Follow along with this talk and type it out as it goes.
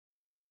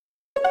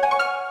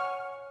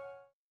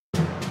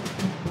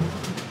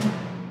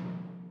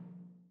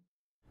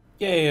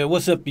Yeah,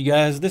 what's up, you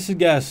guys? This is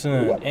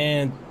Godson,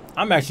 and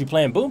I'm actually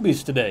playing Boom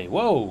Beats today.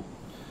 Whoa!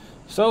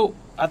 So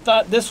I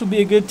thought this would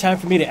be a good time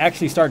for me to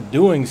actually start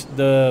doing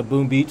the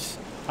Boom Beats.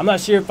 I'm not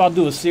sure if I'll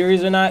do a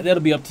series or not.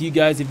 That'll be up to you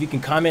guys. If you can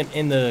comment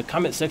in the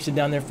comment section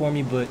down there for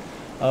me. But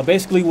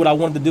basically, what I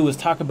wanted to do is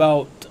talk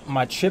about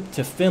my trip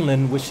to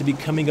Finland, which should be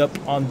coming up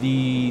on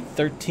the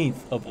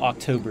 13th of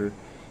October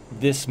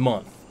this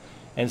month.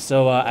 And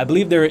so I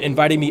believe they're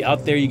inviting me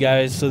out there, you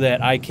guys, so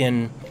that I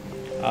can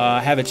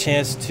have a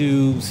chance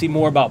to see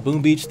more about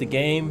Boom Beach, the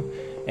game,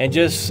 and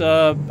just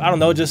I don't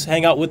know, just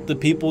hang out with the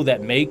people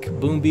that make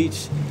Boom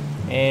Beach.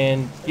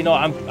 And you know,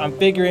 I'm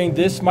figuring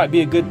this might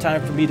be a good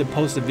time for me to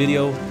post a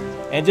video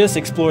and just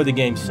explore the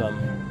game some.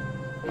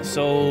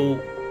 So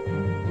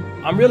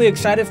I'm really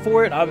excited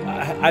for it.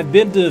 I've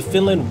been to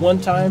Finland one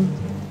time,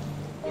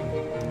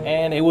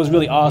 and it was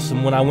really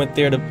awesome when I went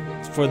there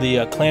for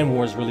the Clan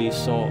Wars release.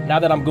 So now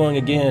that I'm going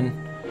again,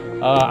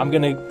 I'm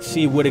gonna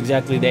see what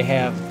exactly they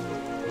have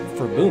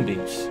for Boom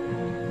Beach.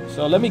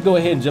 So let me go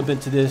ahead and jump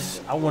into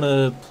this. I want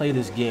to play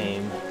this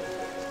game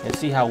and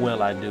see how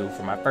well I do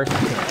for my first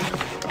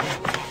attempt.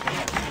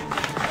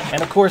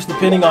 And of course,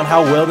 depending on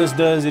how well this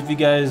does, if you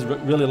guys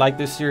really like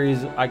this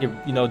series, I can,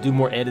 you know, do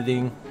more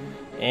editing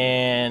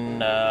and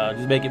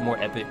just make it more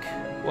epic.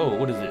 Whoa,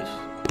 what is this?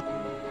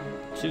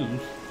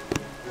 Choose.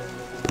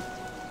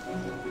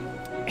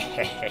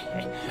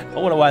 I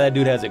wonder why that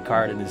dude has a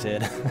card in his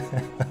head.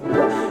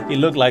 He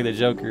looked like the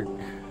Joker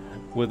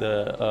with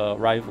a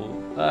rifle.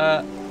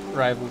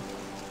 Rifle.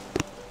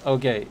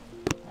 Okay.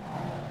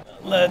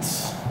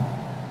 Let's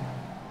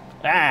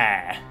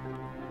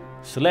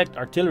select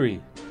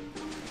artillery.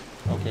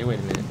 Okay, wait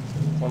a minute.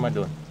 What am I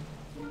doing?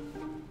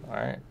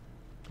 Alright.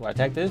 Do I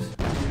attack this?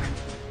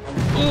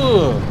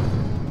 Ugh.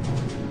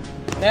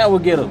 Now we'll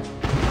get him.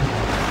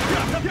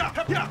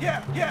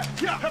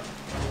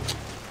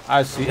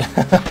 I see.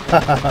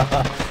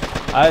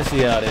 I see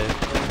how it is.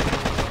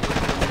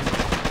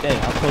 Dang,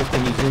 how close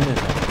can you zoom in?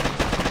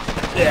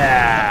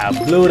 Yeah,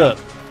 blew it up.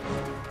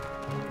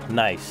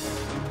 Nice.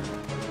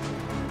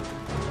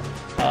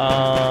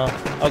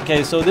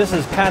 Okay, so this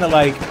is kind of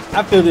like,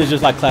 I feel this is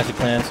just like Classic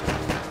Clans.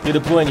 You're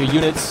deploying your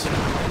units,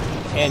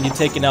 and you're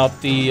taking out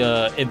the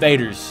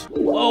invaders.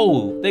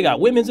 Whoa, they got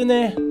women's in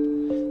there.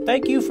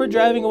 Thank you for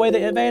driving away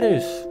the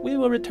invaders. We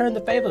will return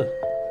the favor.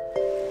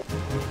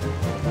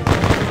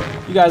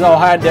 You guys all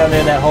hide down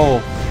there in that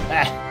hole.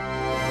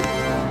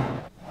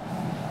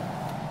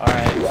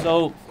 Alright,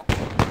 so,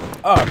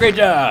 oh, great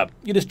job.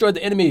 You destroyed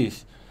the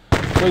enemies.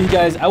 So you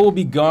guys, I will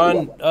be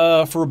gone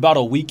for about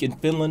a week in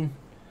Finland.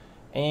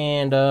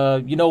 And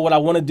you know what I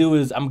want to do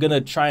is I'm going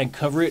to try and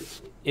cover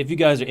it. If you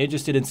guys are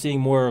interested in seeing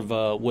more of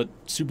what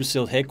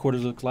Supercell's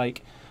headquarters looks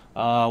like,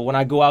 when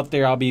I go out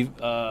there, I'll be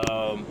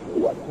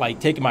like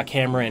taking my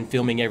camera and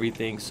filming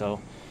everything.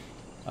 So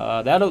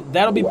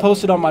that'll be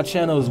posted on my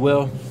channel as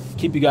well.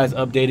 Keep you guys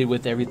updated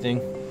with everything.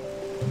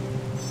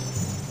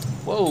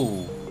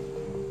 Whoa,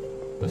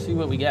 let's see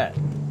what we got.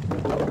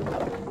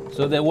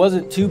 So that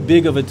wasn't too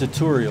big of a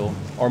tutorial,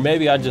 or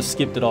maybe I just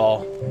skipped it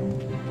all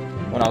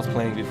when I was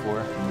playing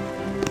before.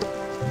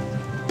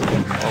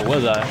 Or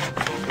was I?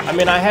 I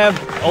mean, I have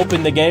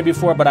opened the game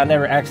before, but I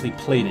never actually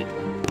played it.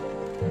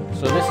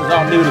 So this is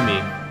all new to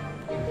me.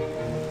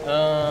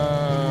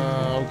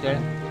 Okay.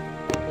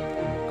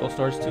 Ghost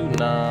Stars 2?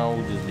 No,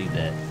 we'll just leave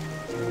that.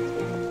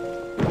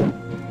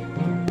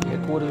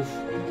 Headquarters.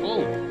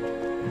 Oh.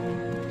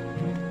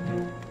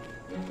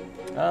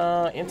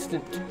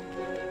 Instant.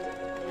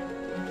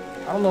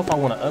 I don't know if I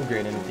want to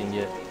upgrade anything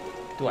yet.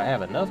 Do I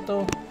have enough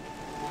though?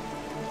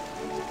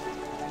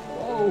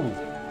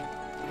 Whoa.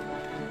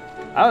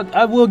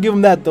 I will give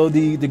them that though.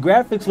 The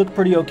graphics look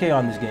pretty okay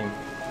on this game.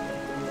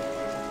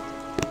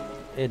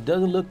 It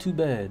doesn't look too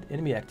bad.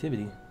 Enemy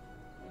activity.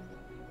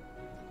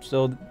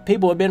 So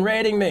people have been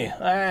raiding me.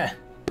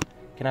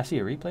 Can I see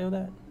a replay of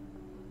that?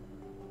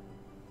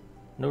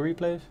 No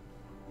replays?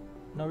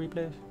 No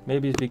replays?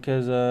 Maybe it's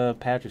because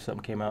patch or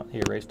something came out.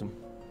 He erased them.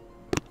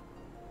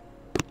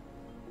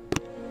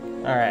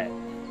 Alright.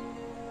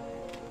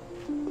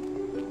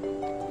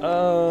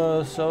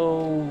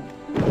 So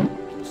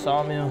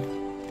sawmill.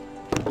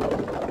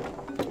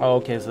 Oh,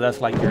 okay, so that's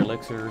like your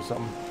elixir or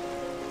something.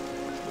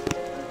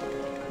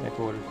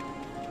 Headquarters.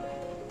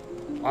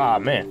 Ah,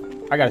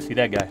 man. I gotta see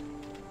that guy.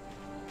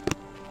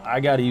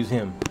 I gotta use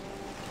him.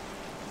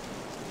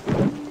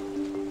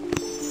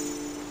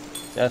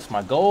 That's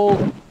my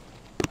gold.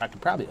 I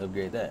could probably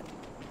upgrade that.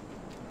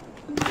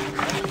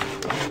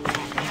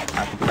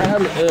 I could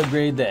probably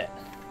upgrade that.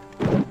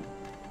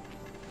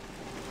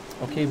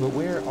 Okay, but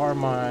where are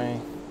my...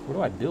 Where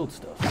do I build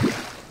stuff?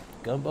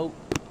 Gunboat?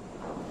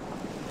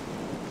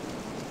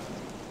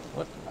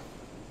 What?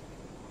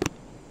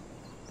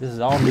 This is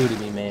all new to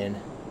me,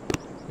 man.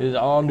 This is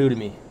all new to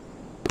me.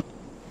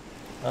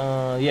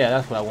 Yeah,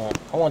 that's what I want.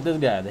 I want this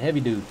guy, the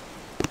heavy dude.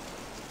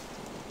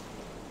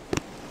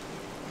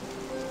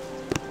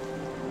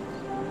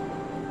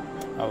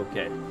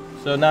 Okay.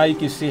 So now you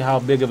can see how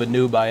big of a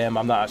noob I am.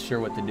 I'm not sure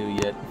what to do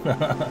yet.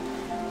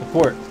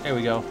 Support. There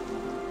we go.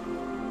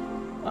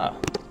 Ah.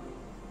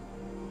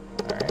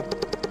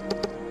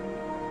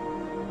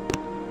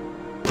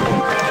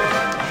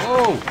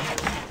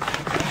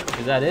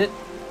 Is that it?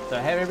 Do I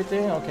have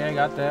everything? Okay, I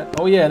got that.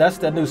 Oh yeah, that's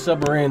that new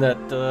submarine that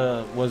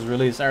was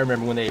released. I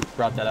remember when they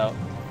brought that out.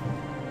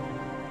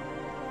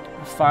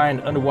 Find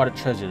underwater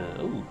treasure.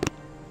 Ooh.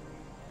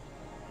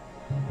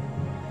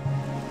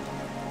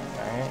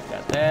 Alright,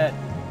 got that.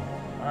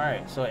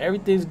 Alright, so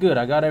everything's good.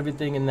 I got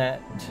everything in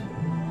that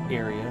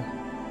area.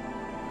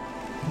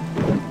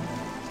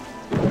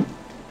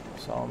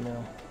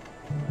 Sawmill.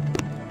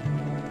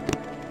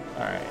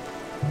 Alright.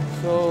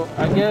 So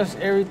I guess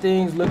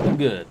everything's looking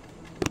good.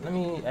 Let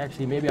me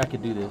actually, maybe I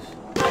could do this.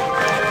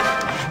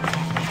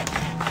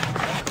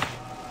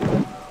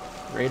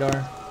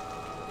 Radar.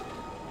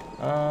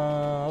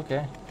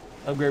 Okay.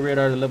 Upgrade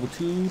radar to level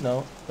 2.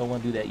 No, don't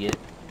want to do that yet.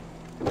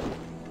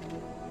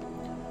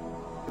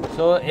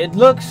 So it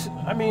looks,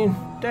 I mean,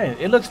 dang,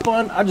 it looks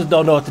fun. I just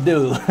don't know what to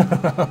do.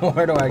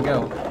 Where do I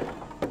go?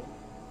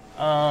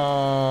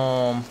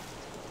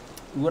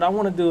 What I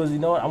want to do is, you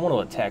know what? I want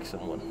to attack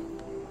someone.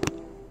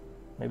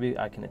 Maybe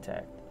I can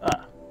attack.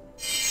 Ah.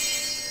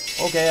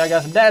 Okay, I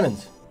got some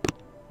diamonds.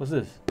 What's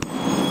this?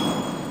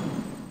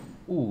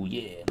 Ooh,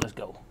 yeah, let's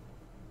go.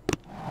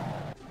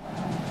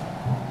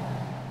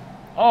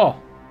 Oh,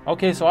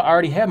 okay, so I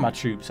already have my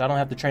troops. I don't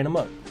have to train them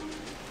up.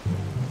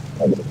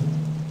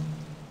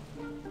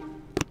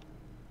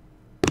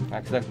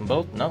 I select them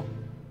both? No.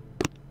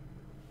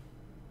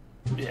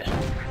 Yeah.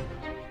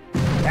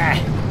 Ah.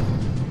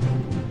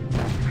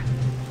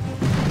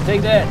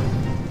 Take that.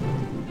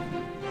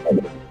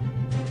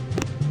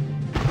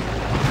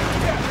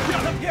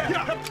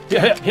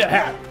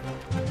 Yeah.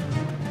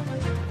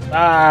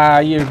 Ah,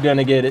 you're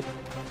gonna get it.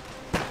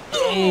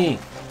 Hey.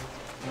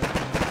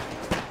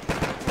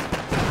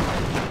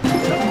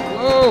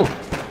 Whoa.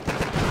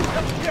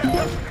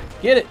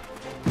 Get it.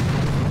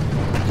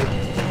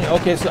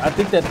 Okay, so I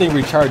think that thing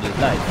recharges.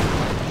 Nice.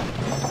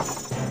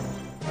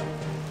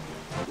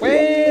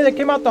 Wait, they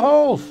came out the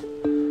holes.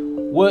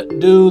 What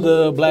do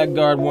the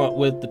Blackguard want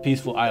with the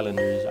peaceful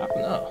islanders? I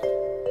don't know.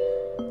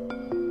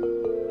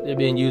 They're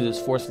being used as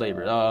forced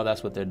labor. Oh,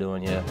 that's what they're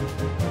doing, yeah.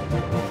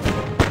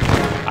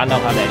 I know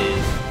how that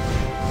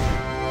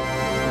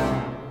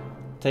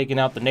is. Taking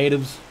out the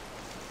natives,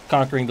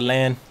 conquering the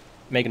land,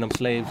 making them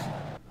slaves.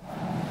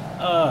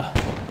 Oh,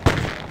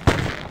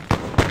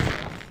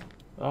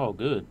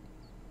 good.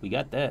 We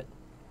got that.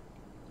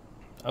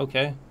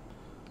 Okay.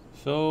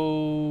 So,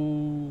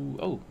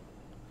 oh.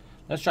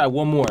 Let's try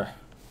one more.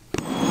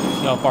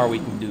 See how far we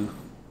can do.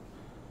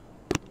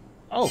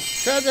 Oh,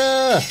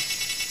 treasure!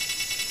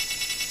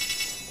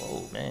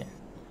 Whoa, man.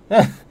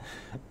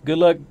 Good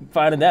luck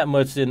finding that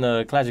much in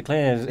Clash of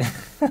Clans.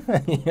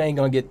 You ain't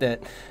gonna get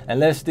that.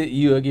 Unless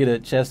you get a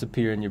chest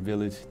appear in your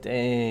village.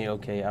 Dang,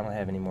 okay, I don't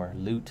have any more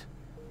loot.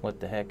 What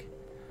the heck?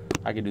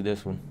 I can do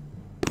this one.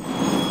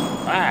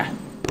 Ah!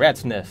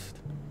 Rat's nest.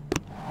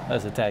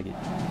 Let's attack it.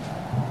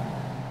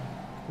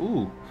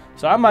 Ooh.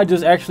 So I might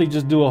just actually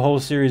just do a whole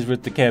series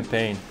with the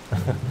campaign.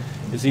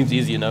 It seems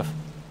easy enough.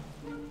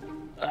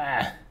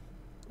 Ah.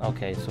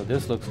 Okay, so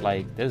this looks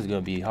like this is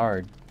gonna be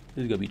hard.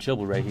 This is gonna be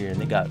trouble right here. And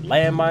they got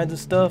landmines and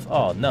stuff.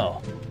 Oh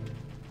no.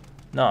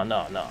 No.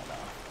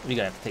 We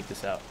gotta have to take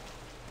this out.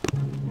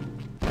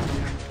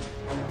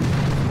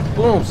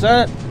 Boom,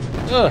 son.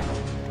 Ugh.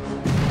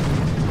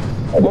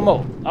 One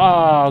more.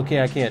 Oh,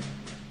 okay, I can't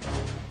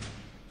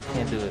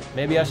do it.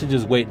 Maybe I should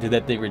just wait until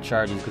that thing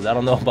recharges because I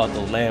don't know about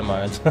those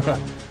landmines.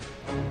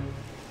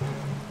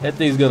 That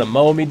thing's gonna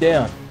mow me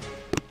down.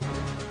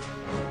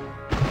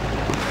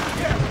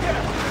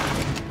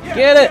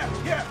 Get it!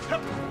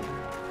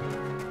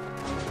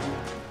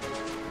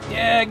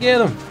 Yeah,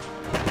 get him!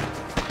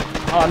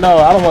 Oh no,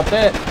 I don't want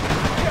that.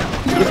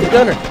 Get the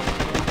gunner.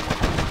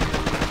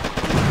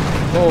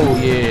 Oh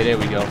yeah, there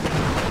we go.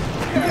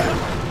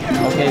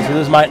 Okay, so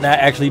this might not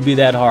actually be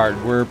that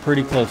hard. We're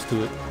pretty close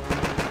to it.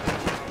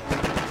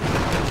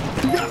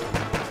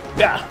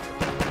 Yeah.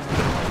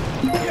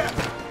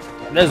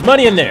 There's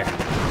money in there.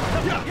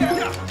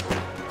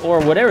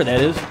 Or whatever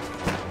that is.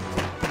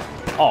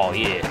 Oh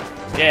yeah.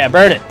 Yeah,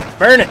 burn it.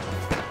 Burn it.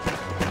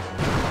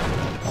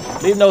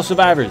 Leave no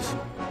survivors.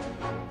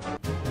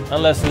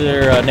 Unless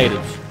they're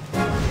natives.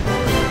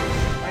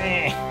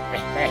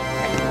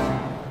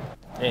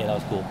 Hey, that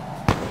was cool.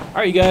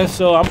 Alright, you guys,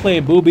 so I'm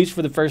playing Boo Beach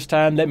for the first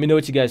time. Let me know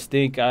what you guys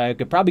think. I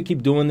could probably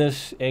keep doing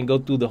this and go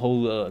through the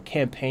whole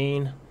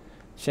campaign,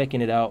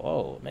 checking it out.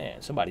 Oh,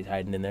 man, somebody's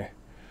hiding in there.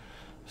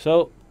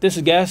 So, this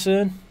is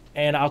Godson,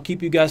 and I'll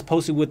keep you guys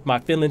posted with my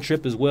Finland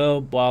trip as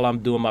well while I'm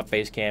doing my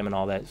face cam and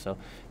all that. So,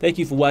 thank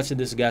you for watching.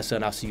 This is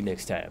Godson. I'll see you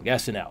next time.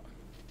 Godson out.